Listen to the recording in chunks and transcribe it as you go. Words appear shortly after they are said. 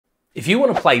If you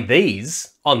want to play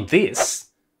these on this,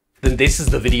 then this is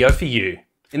the video for you.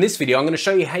 In this video, I'm going to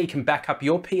show you how you can back up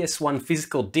your PS1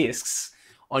 physical discs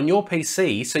on your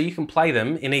PC so you can play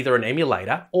them in either an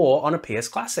emulator or on a PS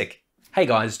Classic. Hey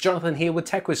guys, Jonathan here with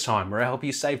TechWizTime, where I help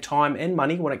you save time and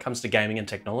money when it comes to gaming and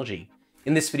technology.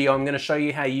 In this video, I'm going to show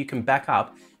you how you can back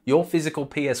up your physical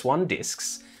PS1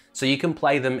 discs so you can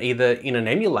play them either in an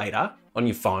emulator on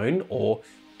your phone or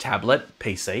tablet,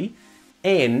 PC,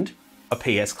 and a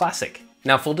PS Classic.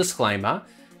 Now, full disclaimer,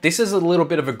 this is a little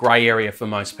bit of a grey area for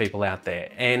most people out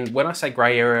there. And when I say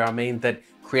grey area, I mean that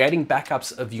creating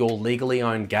backups of your legally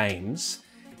owned games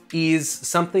is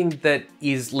something that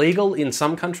is legal in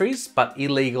some countries, but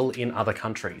illegal in other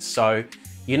countries. So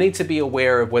you need to be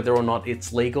aware of whether or not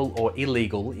it's legal or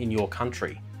illegal in your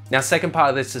country. Now, second part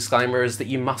of this disclaimer is that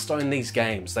you must own these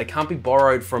games. They can't be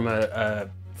borrowed from a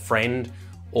friend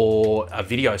or a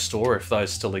video store if those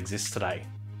still exist today.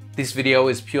 This video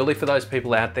is purely for those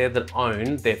people out there that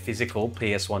own their physical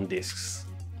PS1 discs.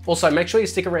 Also, make sure you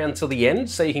stick around till the end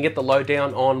so you can get the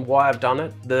lowdown on why I've done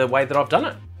it the way that I've done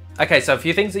it. Okay, so a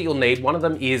few things that you'll need. One of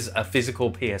them is a physical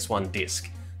PS1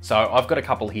 disc. So I've got a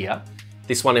couple here.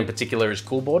 This one in particular is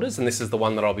Cool Borders, and this is the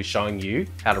one that I'll be showing you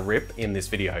how to rip in this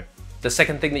video. The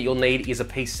second thing that you'll need is a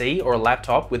PC or a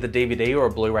laptop with a DVD or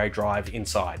a Blu-ray drive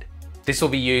inside. This will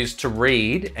be used to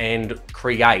read and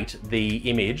create the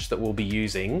image that we'll be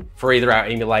using for either our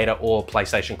emulator or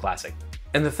PlayStation Classic.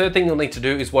 And the third thing you'll need to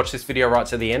do is watch this video right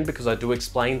to the end, because I do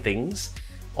explain things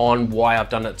on why I've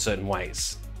done it certain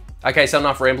ways. Okay, so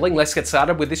enough rambling, let's get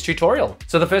started with this tutorial.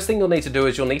 So the first thing you'll need to do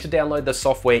is you'll need to download the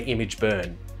software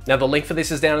ImageBurn. Now, the link for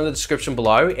this is down in the description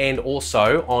below, and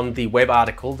also on the web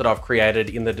article that I've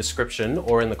created in the description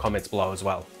or in the comments below as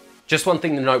well. Just one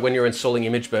thing to note when you're installing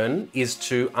ImageBurn is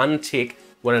to untick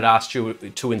when it asks you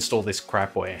to install this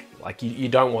crapware. Like, you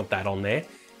don't want that on there.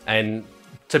 And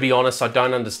to be honest, I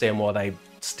don't understand why they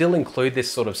still include this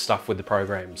sort of stuff with the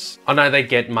programs. I know they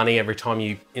get money every time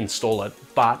you install it,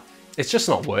 but it's just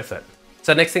not worth it.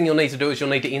 So next thing you'll need to do is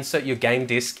you'll need to insert your game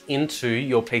disc into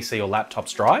your PC or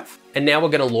laptop's drive. And now we're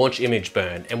going to launch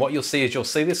ImageBurn. And what you'll see is you'll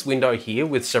see this window here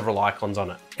with several icons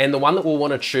on it. And the one that we'll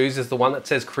want to choose is the one that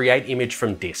says Create Image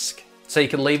from Disk. So you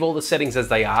can leave all the settings as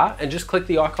they are and just click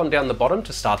the icon down the bottom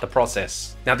to start the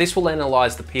process. Now, this will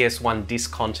analyze the PS1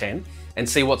 disk content and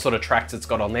see what sort of tracks it's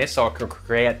got on there so it can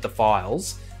create the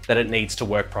files that it needs to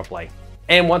work properly.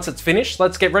 And once it's finished,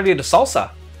 let's get ready to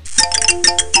salsa.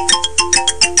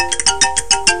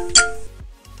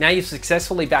 Now you've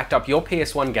successfully backed up your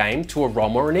PS1 game to a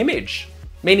ROM or an image,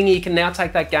 meaning you can now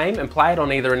take that game and play it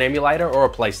on either an emulator or a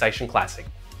PlayStation Classic.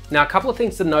 Now, a couple of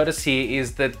things to notice here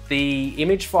is that the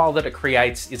image file that it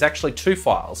creates is actually two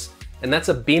files, and that's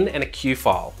a bin and a Q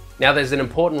file. Now, there's an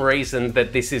important reason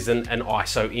that this isn't an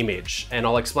ISO image, and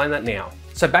I'll explain that now.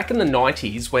 So back in the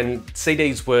 90s, when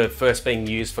CDs were first being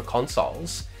used for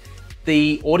consoles,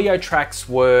 the audio tracks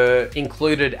were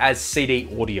included as CD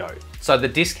audio. So the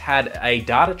disc had a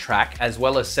data track as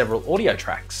well as several audio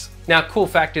tracks. Now, a cool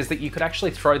fact is that you could actually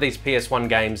throw these PS1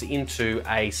 games into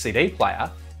a CD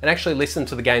player and actually listen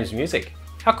to the game's music.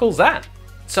 How cool is that?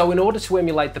 So in order to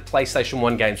emulate the PlayStation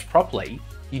 1 games properly,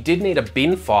 you did need a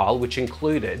bin file which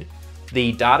included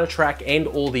the data track and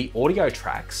all the audio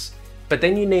tracks, but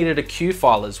then you needed a Q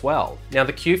file as well. Now,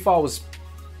 the Q file was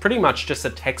pretty much just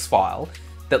a text file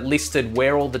that listed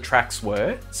where all the tracks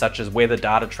were, such as where the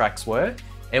data tracks were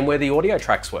and where the audio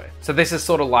tracks were. So this is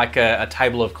sort of like a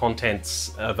table of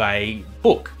contents of a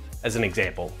book, as an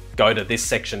example. Go to this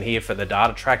section here for the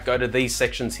data track, go to these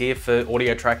sections here for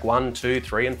audio track 1, 2,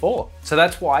 3, and 4. So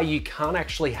that's why you can't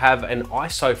actually have an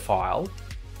ISO file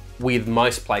with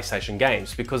most PlayStation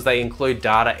games, because they include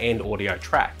data and audio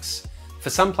tracks. For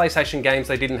some PlayStation games,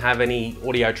 they didn't have any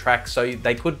audio tracks, so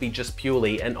they could be just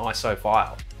purely an ISO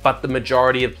file. But the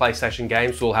majority of PlayStation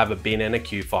games will have a bin and a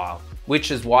Q file, which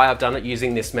is why I've done it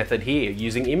using this method here,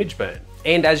 using ImageBurn.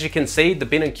 And as you can see, the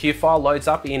bin and Q file loads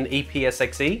up in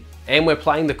Epsxe, and we're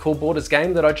playing the Cool Borders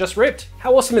game that I just ripped.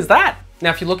 How awesome is that?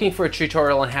 Now, if you're looking for a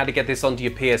tutorial on how to get this onto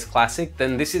your PS Classic,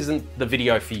 then this isn't the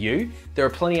video for you. There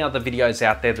are plenty of other videos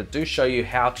out there that do show you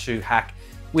how to hack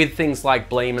with things like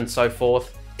Bleem and so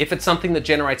forth. If it's something that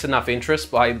generates enough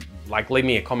interest, leave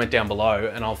me a comment down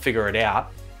below and I'll figure it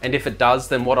out. And if it does,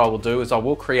 then what I will do is I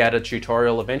will create a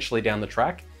tutorial eventually down the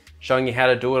track showing you how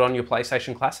to do it on your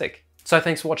PlayStation Classic. So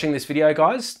thanks for watching this video,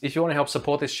 guys. If you want to help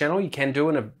support this channel, you can do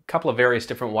it in a couple of various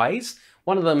different ways.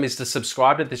 One of them is to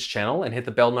subscribe to this channel and hit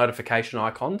the bell notification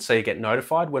icon so you get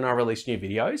notified when I release new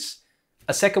videos.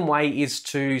 A second way is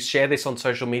to share this on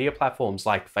social media platforms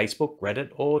like Facebook, Reddit,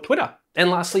 or Twitter. And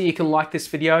lastly, you can like this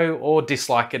video or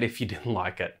dislike it if you didn't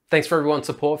like it. Thanks for everyone's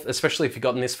support, especially if you've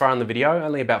gotten this far in the video.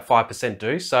 Only about 5%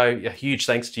 do, so a huge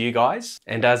thanks to you guys.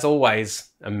 And as always,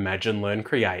 imagine, learn,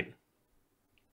 create.